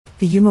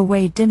The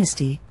Umayyad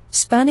Dynasty,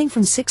 spanning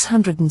from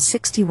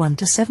 661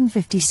 to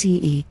 750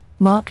 CE,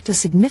 marked a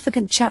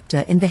significant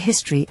chapter in the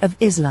history of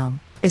Islam.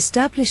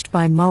 Established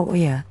by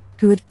Muawiya,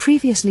 who had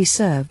previously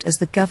served as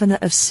the governor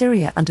of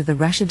Syria under the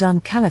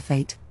Rashidun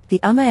Caliphate, the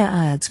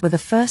Umayyads were the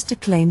first to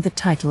claim the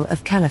title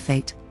of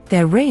Caliphate.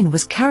 Their reign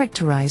was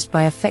characterized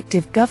by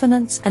effective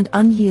governance and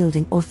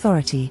unyielding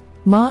authority,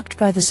 marked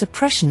by the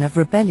suppression of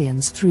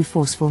rebellions through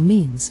forceful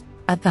means.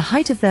 At the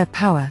height of their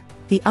power,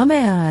 the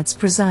Umayyads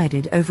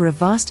presided over a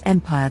vast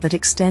empire that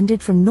extended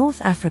from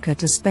North Africa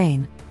to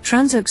Spain,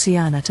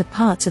 Transoxiana to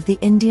parts of the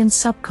Indian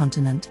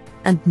subcontinent,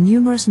 and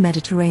numerous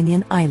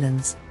Mediterranean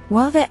islands.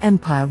 While their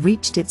empire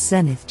reached its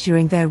zenith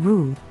during their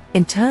rule,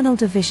 internal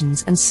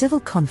divisions and civil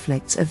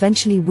conflicts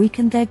eventually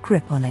weakened their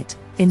grip on it.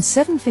 In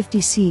 750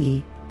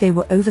 CE, they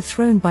were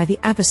overthrown by the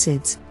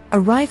Abbasids, a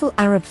rival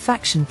Arab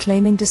faction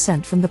claiming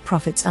descent from the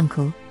Prophet's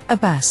uncle,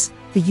 Abbas.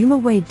 The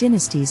Umayyad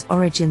dynasty's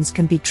origins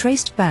can be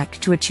traced back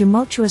to a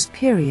tumultuous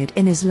period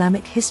in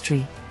Islamic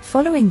history.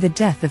 Following the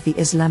death of the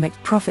Islamic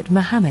prophet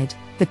Muhammad,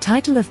 the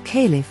title of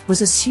Caliph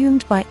was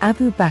assumed by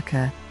Abu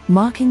Bakr,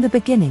 marking the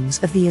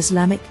beginnings of the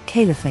Islamic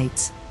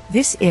caliphates.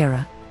 This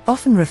era,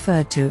 often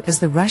referred to as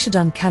the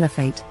Rashidun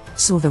Caliphate,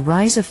 saw the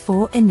rise of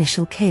four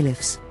initial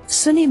caliphs.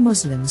 Sunni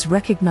Muslims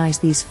recognize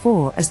these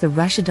four as the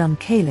Rashidun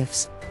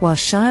Caliphs, while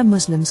Shia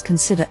Muslims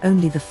consider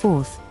only the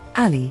fourth,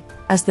 Ali,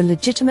 as the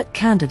legitimate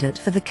candidate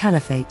for the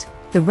caliphate.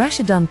 The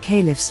Rashidun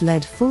Caliphs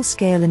led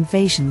full-scale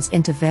invasions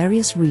into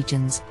various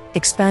regions,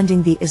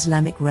 expanding the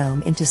Islamic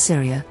realm into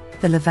Syria,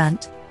 the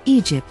Levant,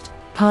 Egypt,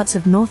 parts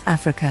of North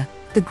Africa,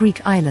 the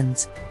Greek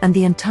islands, and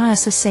the entire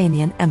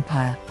Sasanian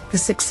Empire. The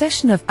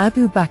succession of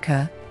Abu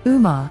Bakr,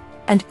 Umar,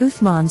 and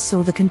Uthman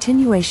saw the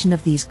continuation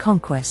of these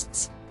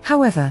conquests.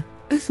 However,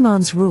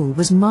 Uthman's rule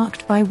was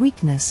marked by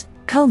weakness,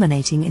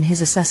 culminating in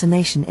his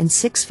assassination in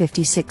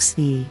 656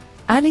 CE.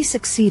 Ali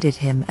succeeded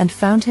him and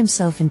found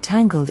himself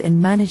entangled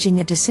in managing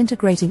a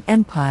disintegrating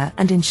empire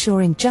and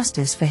ensuring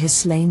justice for his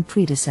slain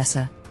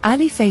predecessor.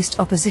 Ali faced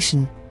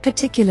opposition,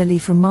 particularly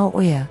from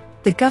Muawiya,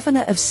 the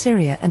governor of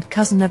Syria and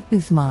cousin of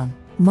Uthman.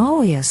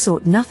 Muawiya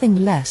sought nothing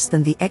less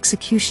than the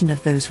execution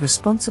of those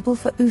responsible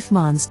for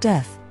Uthman's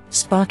death,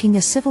 sparking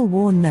a civil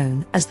war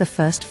known as the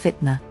First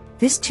Fitna.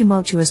 This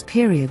tumultuous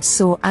period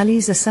saw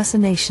Ali's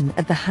assassination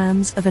at the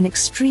hands of an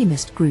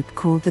extremist group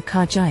called the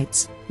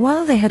Kharjites.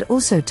 While they had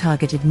also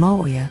targeted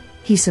Muawiya,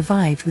 he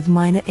survived with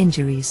minor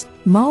injuries.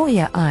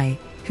 Muawiya I,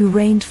 who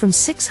reigned from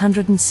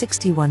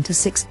 661 to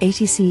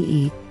 680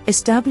 CE,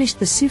 established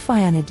the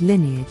Sufyanid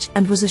lineage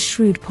and was a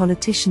shrewd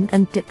politician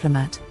and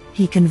diplomat.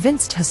 He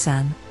convinced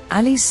Hassan,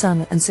 Ali's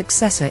son and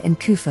successor in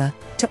Kufa,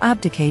 to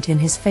abdicate in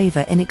his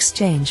favor in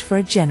exchange for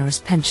a generous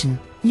pension.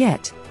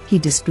 Yet, he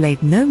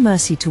displayed no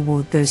mercy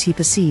toward those he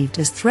perceived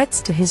as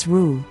threats to his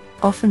rule,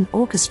 often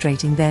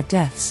orchestrating their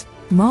deaths.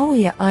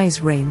 Muawiya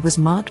I's reign was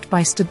marked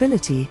by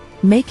stability,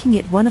 making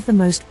it one of the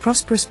most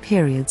prosperous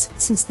periods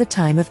since the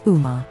time of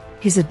Umar.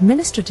 His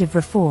administrative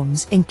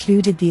reforms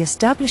included the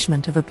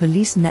establishment of a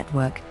police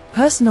network,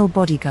 personal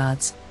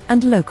bodyguards,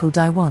 and local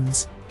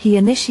diwans. He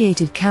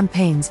initiated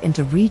campaigns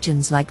into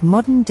regions like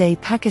modern-day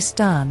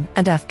Pakistan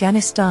and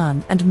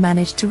Afghanistan and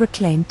managed to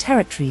reclaim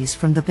territories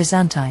from the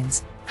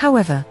Byzantines.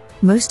 However,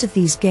 most of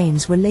these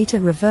gains were later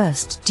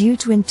reversed due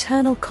to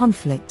internal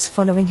conflicts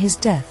following his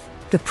death.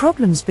 The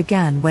problems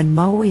began when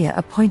Muawiya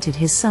appointed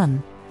his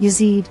son,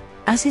 Yazid,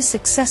 as his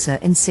successor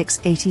in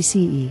 680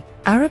 CE.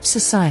 Arab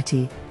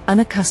society,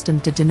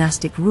 unaccustomed to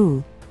dynastic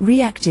rule,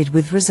 reacted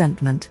with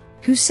resentment.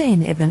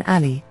 Hussein ibn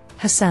Ali,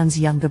 Hassan's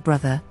younger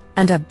brother,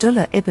 and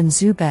Abdullah ibn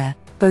Zubair,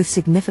 both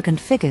significant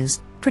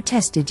figures,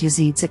 protested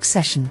Yazid's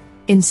accession.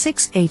 In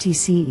 680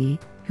 CE,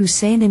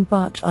 Hussein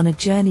embarked on a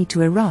journey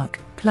to Iraq,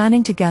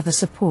 planning to gather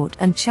support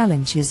and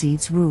challenge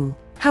Yazid's rule.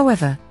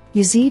 However,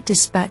 Yazid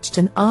dispatched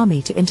an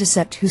army to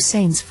intercept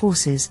Hussein's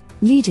forces,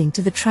 leading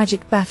to the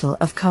tragic Battle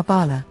of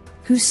Karbala.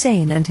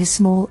 Hussein and his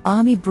small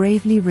army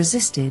bravely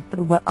resisted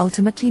but were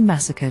ultimately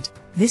massacred.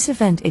 This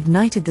event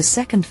ignited the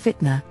Second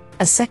Fitna,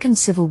 a second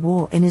civil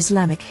war in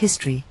Islamic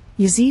history.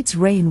 Yazid's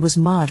reign was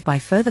marred by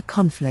further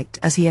conflict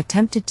as he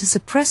attempted to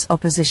suppress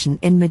opposition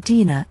in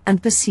Medina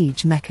and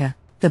besiege Mecca.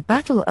 The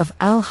Battle of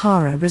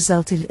Al-Hara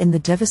resulted in the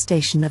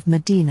devastation of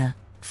Medina.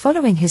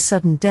 Following his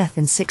sudden death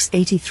in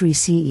 683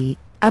 CE,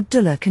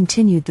 Abdullah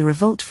continued the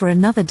revolt for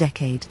another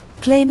decade,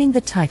 claiming the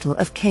title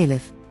of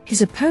Caliph.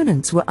 His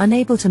opponents were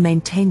unable to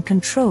maintain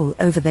control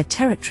over their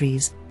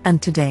territories,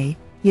 and today,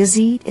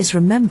 Yazid is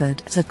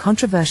remembered as a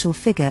controversial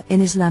figure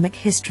in Islamic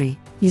history.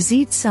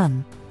 Yazid's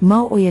son,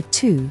 Muawiya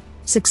II,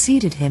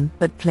 succeeded him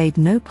but played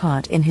no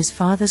part in his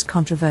father's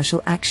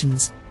controversial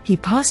actions. He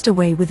passed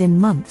away within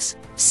months,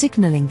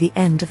 signaling the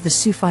end of the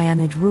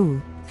Sufyanid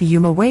rule. The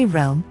Umayyad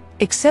realm,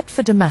 except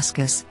for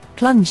Damascus,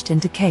 plunged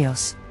into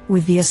chaos.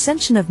 With the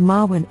ascension of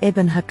Marwan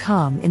ibn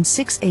Hakam in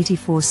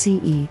 684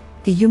 CE,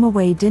 the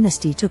Umayyad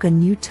dynasty took a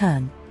new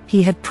turn.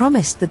 He had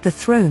promised that the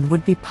throne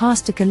would be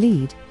passed to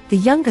Khalid, the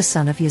younger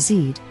son of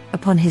Yazid,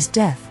 upon his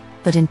death,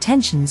 but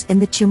intentions in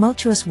the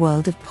tumultuous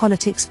world of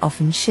politics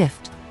often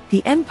shift.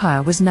 The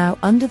empire was now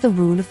under the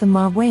rule of the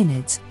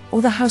Marwanids,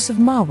 or the House of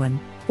Marwan,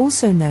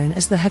 also known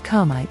as the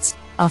Hakamites,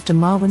 after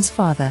Marwan's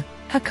father,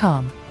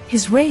 Hakam.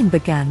 His reign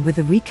began with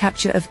the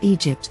recapture of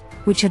Egypt,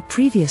 which had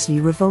previously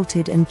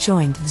revolted and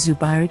joined the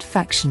Zubayrid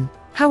faction.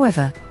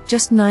 However,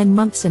 just 9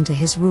 months into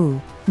his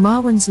rule,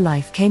 Marwan's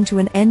life came to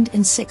an end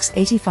in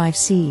 685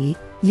 CE,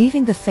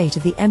 leaving the fate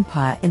of the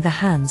empire in the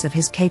hands of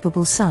his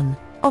capable son,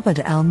 Ubayd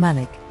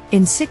al-Malik.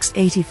 In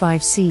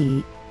 685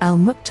 CE,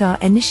 al-Mukhtar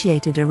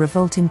initiated a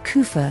revolt in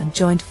Kufa and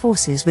joined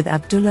forces with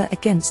Abdullah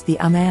against the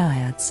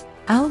Umayyads.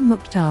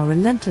 Al-Mukhtar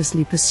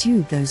relentlessly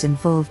pursued those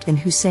involved in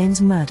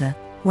Hussein's murder.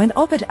 When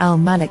Ubayd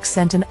al-Malik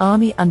sent an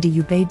army under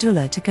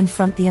Ubaydullah to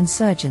confront the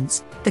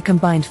insurgents, the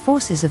combined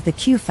forces of the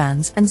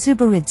Kufans and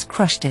Zubarids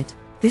crushed it.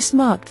 This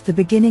marked the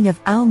beginning of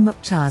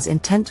al-Mukhtar's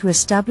intent to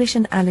establish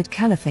an Alid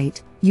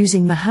caliphate,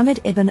 using Muhammad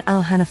ibn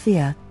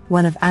al-Hanafiya,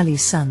 one of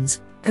Ali's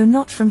sons, though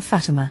not from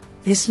Fatima.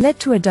 This led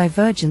to a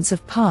divergence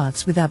of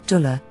paths with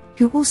Abdullah,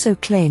 who also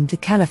claimed the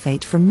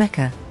caliphate from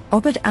Mecca.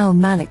 Ubayd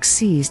al-Malik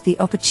seized the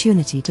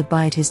opportunity to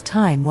bide his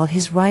time while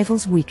his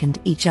rivals weakened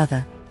each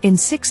other. In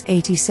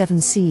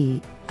 687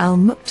 CE,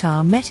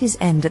 al-Mukhtar met his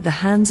end at the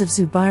hands of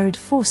Zubayrid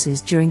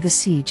forces during the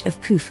siege of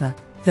Kufa.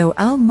 Though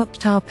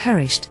al-Mukhtar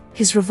perished,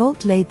 his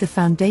revolt laid the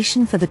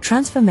foundation for the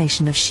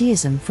transformation of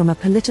Shi'ism from a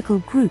political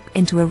group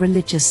into a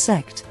religious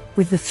sect.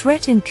 With the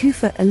threat in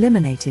Kufa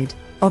eliminated,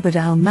 Ubayd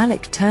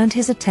al-Malik turned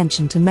his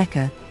attention to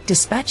Mecca,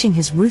 dispatching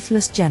his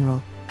ruthless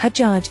general,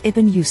 Hajjaj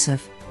ibn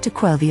Yusuf, to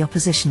quell the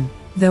opposition.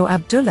 Though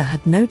Abdullah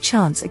had no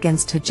chance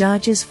against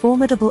Hajjaj's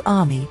formidable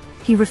army,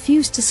 he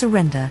refused to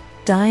surrender,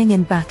 dying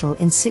in battle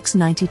in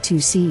 692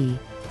 CE.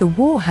 The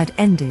war had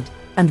ended,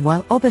 and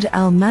while Ubayd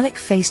al-Malik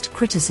faced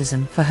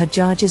criticism for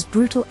Hajjaj's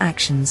brutal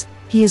actions,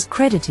 he is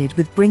credited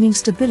with bringing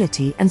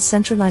stability and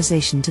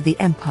centralization to the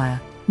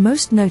empire.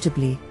 Most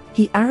notably,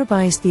 he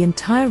Arabized the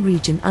entire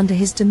region under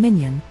his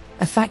dominion,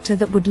 a factor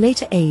that would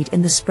later aid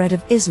in the spread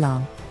of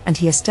Islam, and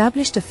he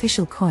established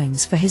official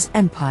coins for his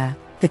empire.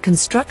 The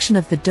construction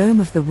of the Dome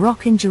of the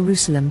Rock in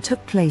Jerusalem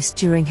took place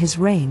during his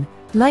reign,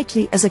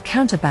 likely as a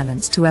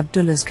counterbalance to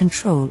Abdullah's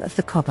control of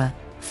the Kaaba.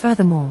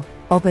 Furthermore,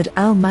 Ubayd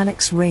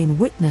al-Malik's reign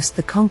witnessed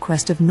the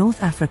conquest of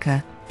North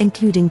Africa,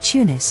 including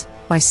Tunis,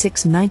 by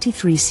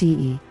 693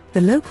 CE.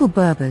 The local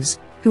Berbers,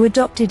 who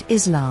adopted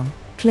Islam,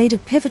 played a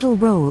pivotal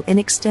role in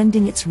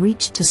extending its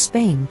reach to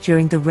Spain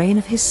during the reign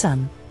of his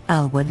son,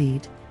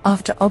 al-Walid.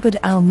 After Ubayd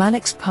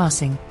al-Malik's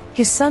passing,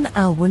 his son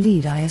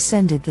al-Walid I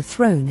ascended the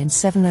throne in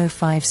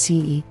 705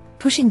 CE,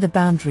 pushing the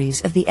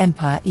boundaries of the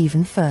empire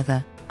even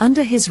further.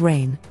 Under his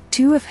reign,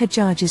 two of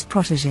Hajjaj's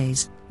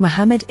protégés,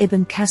 Muhammad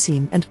ibn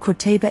Qasim and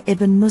Qutayba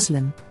ibn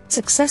Muslim,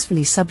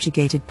 successfully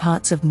subjugated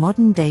parts of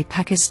modern-day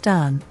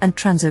Pakistan and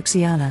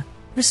Transoxiana,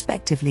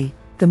 respectively.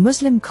 The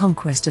Muslim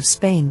conquest of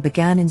Spain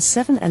began in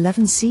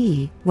 711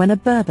 CE, when a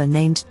Berber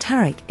named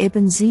Tariq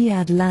ibn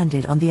Ziyad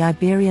landed on the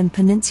Iberian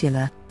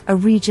Peninsula, a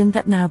region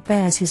that now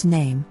bears his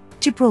name,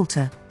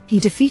 Gibraltar. He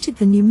defeated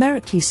the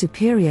numerically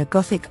superior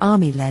Gothic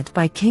army led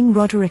by King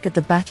Roderick at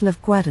the Battle of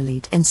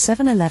Guadalete in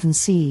 711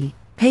 CE,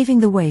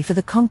 paving the way for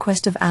the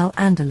conquest of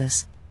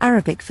Al-Andalus,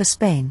 Arabic for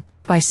Spain.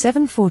 By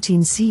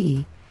 714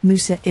 CE,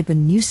 Musa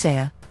ibn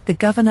Nusayr, the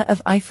governor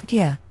of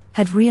Ifriqiya,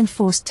 had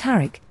reinforced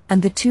Tariq,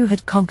 and the two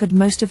had conquered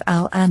most of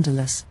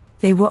Al-Andalus.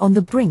 They were on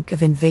the brink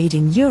of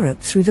invading Europe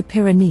through the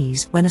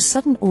Pyrenees when a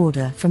sudden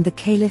order from the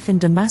Caliph in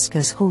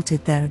Damascus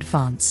halted their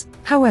advance.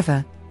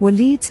 However,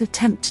 Walid's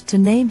attempt to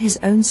name his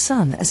own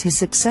son as his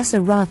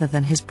successor rather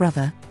than his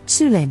brother,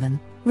 Sulayman,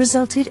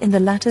 resulted in the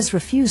latter's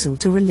refusal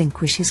to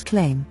relinquish his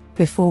claim.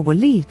 Before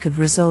Walid could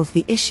resolve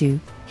the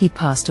issue, he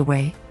passed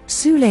away.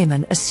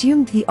 Sulayman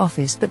assumed the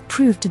office but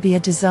proved to be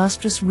a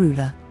disastrous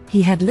ruler.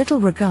 He had little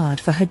regard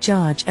for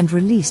Hajjaj and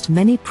released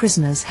many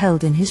prisoners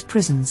held in his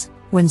prisons.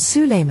 When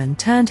Sulayman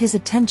turned his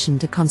attention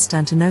to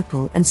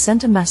Constantinople and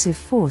sent a massive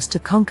force to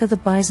conquer the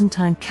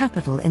Byzantine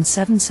capital in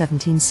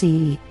 717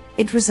 CE,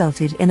 it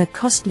resulted in a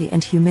costly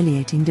and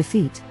humiliating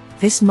defeat.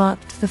 This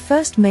marked the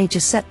first major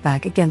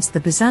setback against the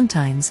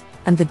Byzantines,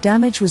 and the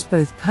damage was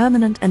both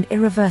permanent and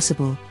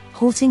irreversible,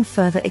 halting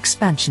further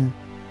expansion.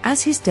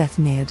 As his death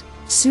neared,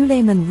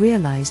 Sulayman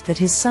realized that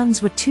his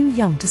sons were too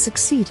young to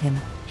succeed him.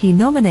 He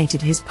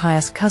nominated his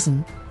pious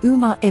cousin,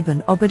 Umar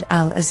ibn Abd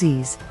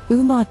al-Aziz,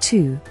 Umar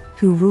II,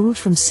 who ruled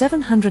from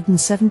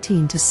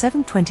 717 to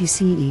 720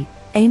 CE,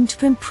 aimed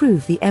to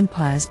improve the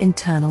empire's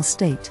internal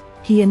state.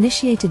 He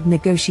initiated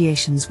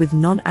negotiations with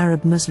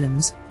non-Arab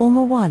Muslims, or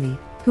Mawali,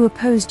 who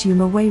opposed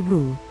Umayyad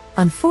rule.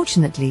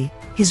 Unfortunately,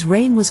 his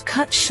reign was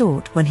cut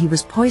short when he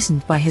was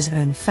poisoned by his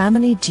own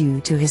family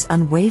due to his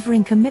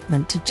unwavering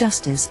commitment to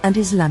justice and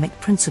Islamic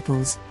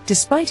principles.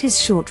 Despite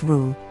his short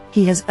rule,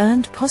 he has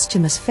earned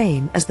posthumous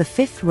fame as the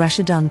fifth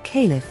Rashidun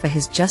Caliph for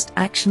his just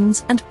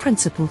actions and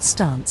principled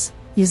stance.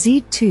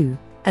 Yazid II,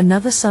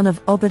 another son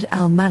of Ubayd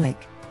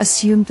al-Malik,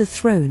 assumed the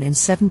throne in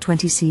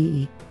 720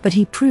 CE, but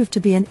he proved to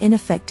be an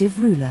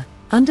ineffective ruler.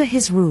 Under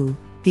his rule,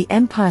 the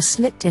empire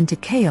slipped into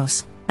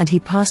chaos, and he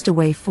passed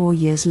away 4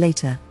 years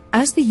later.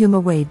 As the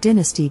Umayyad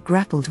dynasty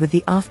grappled with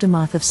the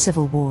aftermath of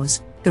civil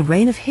wars, The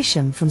reign of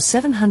Hisham from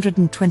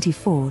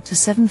 724 to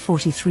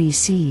 743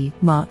 CE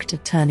marked a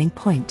turning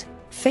point.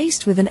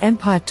 Faced with an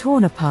empire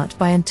torn apart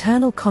by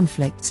internal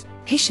conflicts,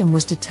 Hisham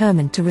was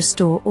determined to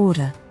restore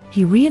order.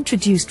 He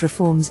reintroduced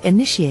reforms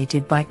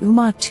initiated by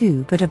Umar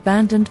II but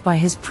abandoned by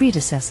his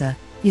predecessor,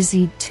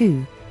 Yazid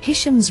II.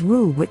 Hisham's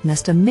rule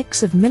witnessed a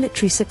mix of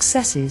military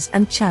successes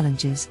and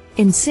challenges.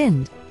 In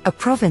Sindh, a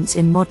province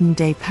in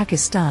modern-day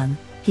Pakistan,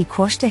 he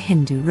quashed a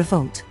Hindu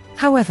revolt.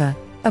 However,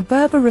 a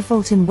Berber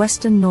revolt in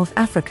western North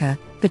Africa,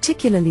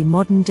 particularly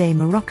modern-day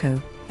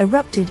Morocco,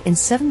 erupted in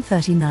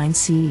 739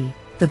 CE.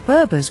 The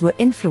Berbers were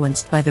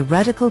influenced by the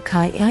radical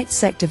Shiite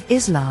sect of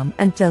Islam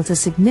and dealt a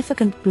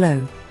significant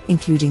blow,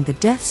 including the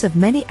deaths of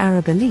many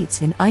Arab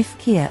elites in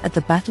Ifkir at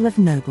the Battle of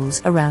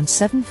Nobles around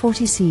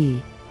 740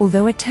 CE.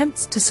 Although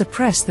attempts to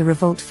suppress the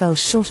revolt fell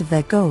short of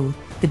their goal,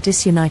 the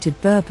disunited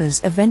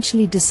Berbers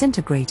eventually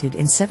disintegrated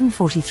in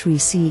 743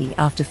 CE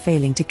after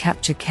failing to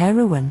capture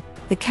Kairouan,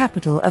 the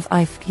capital of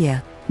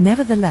Ifkir.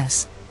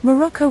 Nevertheless,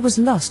 Morocco was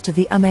lost to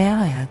the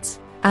Umayyads.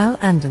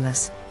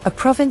 Al-Andalus, a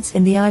province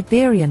in the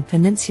Iberian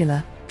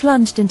Peninsula,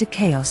 plunged into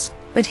chaos,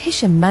 but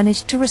Hisham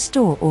managed to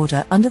restore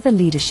order under the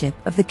leadership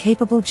of the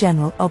capable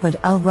general Abd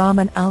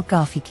al-Rahman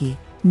al-Ghafiqi.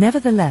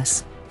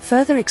 Nevertheless,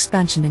 further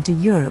expansion into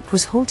Europe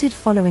was halted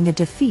following a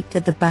defeat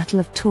at the Battle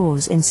of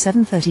Tours in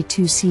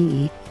 732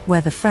 CE,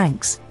 where the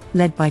Franks,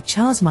 led by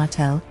Charles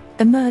Martel,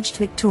 emerged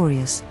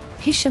victorious.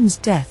 Hisham's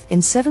death in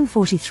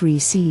 743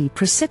 CE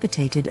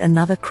precipitated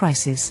another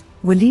crisis.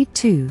 Walid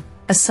II,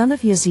 a son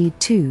of Yazid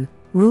II,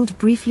 ruled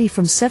briefly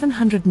from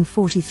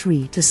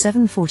 743 to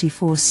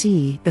 744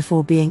 CE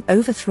before being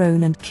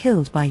overthrown and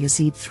killed by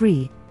Yazid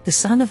III, the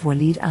son of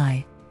Walid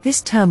I.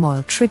 This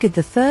turmoil triggered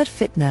the Third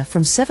Fitna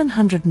from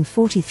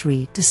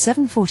 743 to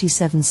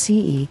 747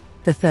 CE,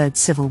 the third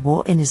civil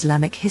war in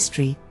Islamic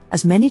history,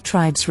 as many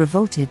tribes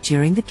revolted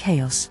during the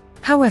chaos.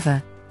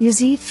 However,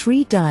 Yazid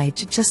III died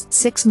just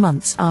 6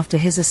 months after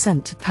his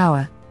ascent to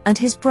power, and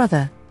his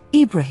brother,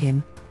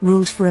 Ibrahim,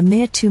 ruled for a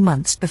mere 2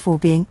 months before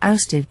being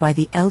ousted by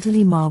the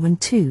elderly Marwan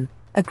II,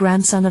 a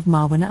grandson of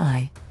Marwan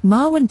I.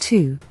 Marwan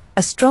II,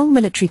 a strong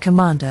military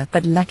commander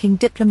but lacking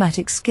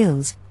diplomatic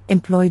skills,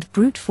 employed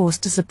brute force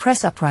to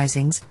suppress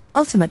uprisings,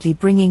 ultimately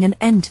bringing an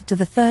end to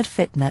the Third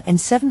Fitna in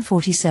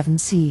 747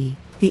 CE.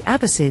 The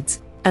Abbasids,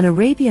 an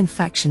Arabian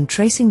faction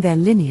tracing their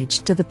lineage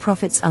to the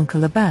Prophet's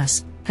uncle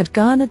Abbas, had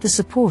garnered the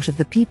support of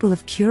the people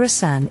of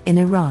Khorasan in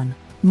Iran.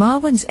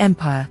 Marwan's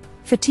empire,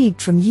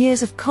 fatigued from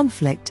years of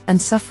conflict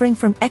and suffering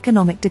from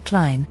economic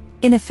decline,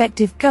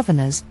 ineffective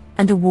governors,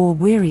 and a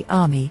war-weary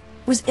army,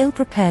 was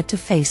ill-prepared to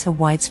face a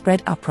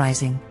widespread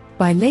uprising.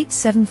 By late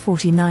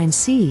 749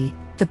 CE,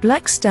 the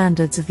black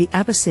standards of the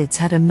Abbasids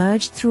had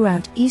emerged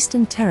throughout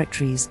eastern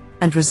territories,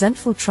 and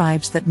resentful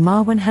tribes that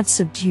Marwan had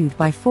subdued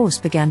by force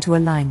began to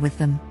align with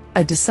them.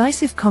 A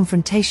decisive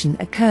confrontation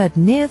occurred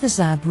near the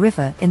Zab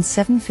River in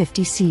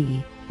 750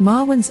 CE.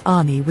 Marwan's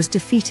army was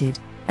defeated,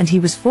 and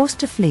he was forced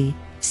to flee,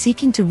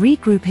 seeking to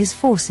regroup his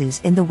forces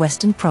in the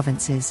western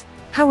provinces.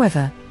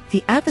 However,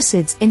 the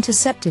Abbasids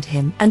intercepted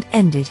him and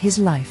ended his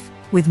life.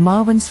 With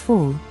Marwan's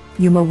fall,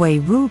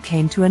 Umayyad rule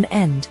came to an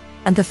end,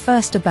 and the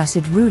first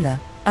Abbasid ruler,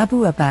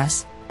 Abu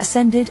Abbas,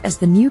 ascended as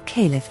the new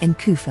Caliph in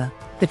Kufa.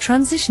 The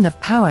transition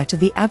of power to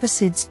the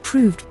Abbasids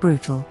proved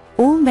brutal.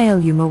 All male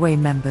Umayyad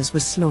members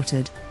were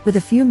slaughtered, with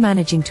a few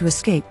managing to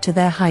escape to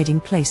their hiding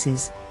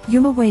places.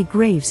 Umayyad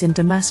graves in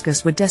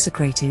Damascus were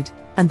desecrated,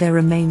 and their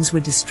remains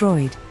were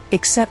destroyed,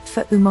 except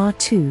for Umar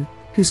II,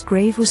 whose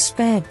grave was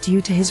spared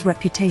due to his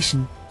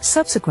reputation.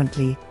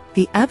 Subsequently,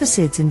 the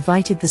Abbasids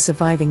invited the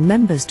surviving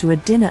members to a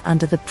dinner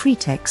under the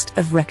pretext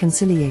of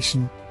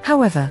reconciliation.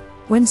 However,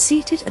 when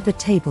seated at the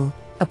table,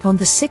 upon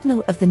the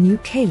signal of the new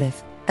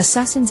caliph,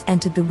 assassins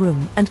entered the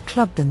room and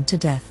clubbed them to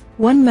death.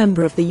 One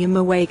member of the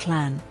Umayyad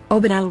clan,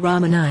 Abd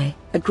al-Rahman I,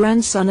 a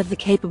grandson of the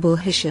capable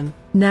Hisham,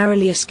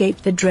 narrowly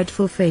escaped the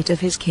dreadful fate of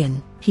his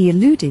kin. He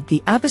eluded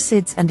the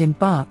Abbasids and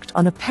embarked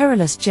on a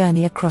perilous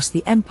journey across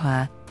the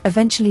empire,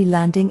 eventually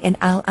landing in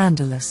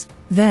Al-Andalus.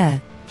 There,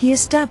 he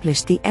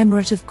established the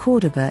Emirate of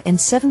Cordoba in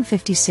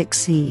 756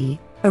 CE,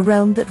 a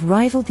realm that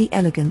rivaled the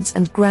elegance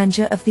and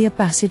grandeur of the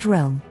Abbasid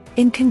realm.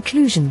 In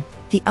conclusion,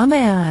 the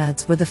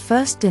Umayyads were the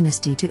first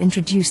dynasty to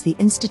introduce the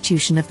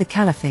institution of the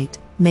Caliphate,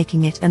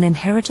 making it an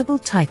inheritable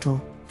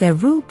title. Their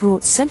rule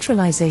brought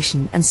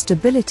centralization and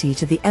stability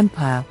to the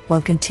empire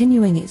while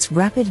continuing its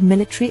rapid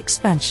military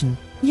expansion.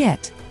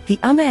 Yet, the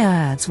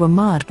Umayyads were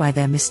marred by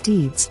their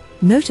misdeeds,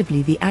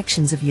 notably the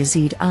actions of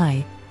Yazid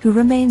I, who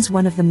remains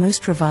one of the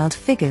most reviled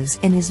figures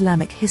in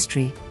Islamic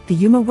history. The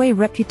Umayyad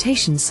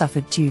reputation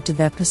suffered due to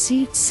their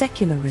perceived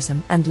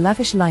secularism and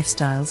lavish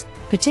lifestyles,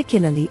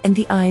 particularly in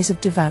the eyes of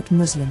devout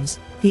Muslims.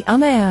 The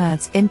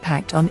Umayyads'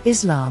 impact on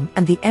Islam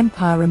and the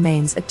empire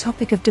remains a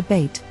topic of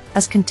debate,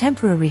 as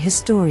contemporary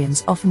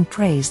historians often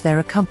praise their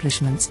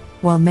accomplishments,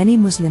 while many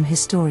Muslim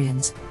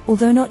historians,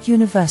 although not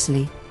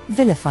universally,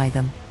 vilify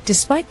them.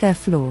 Despite their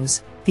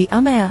flaws, the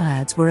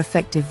Umayyads were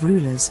effective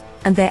rulers,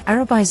 and their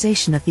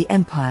Arabization of the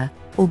empire,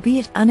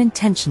 albeit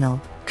unintentional,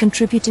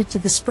 contributed to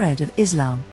the spread of Islam.